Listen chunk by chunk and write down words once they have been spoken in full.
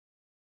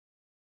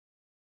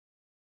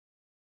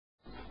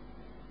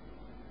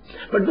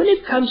But when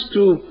it comes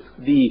to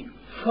the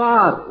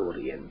Far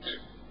Orient,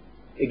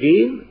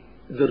 again,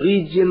 the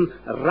region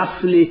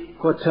roughly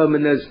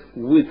coterminous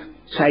with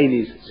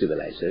Chinese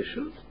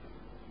civilization,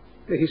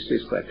 the history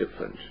is quite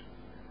different.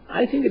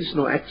 I think it is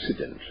no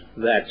accident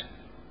that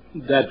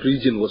that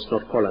region was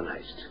not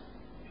colonized.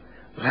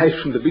 Right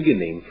from the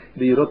beginning,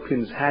 the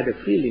Europeans had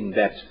a feeling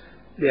that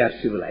they are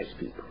civilized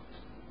people.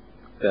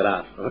 There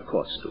are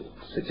records to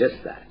suggest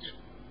that.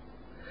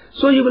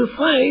 So you will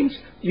find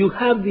you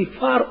have the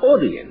Far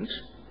Orient,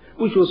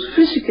 which was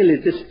physically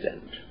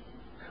distant,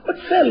 but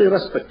fairly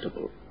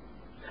respectable.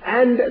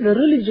 And the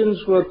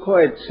religions were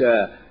quite,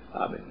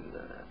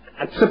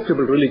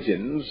 acceptable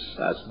religions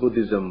as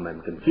Buddhism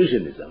and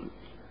Confucianism.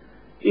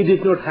 It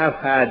did not have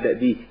had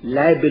the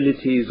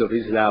liabilities of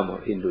Islam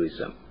or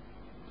Hinduism.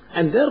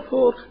 And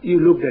therefore, you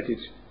looked at it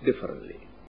differently.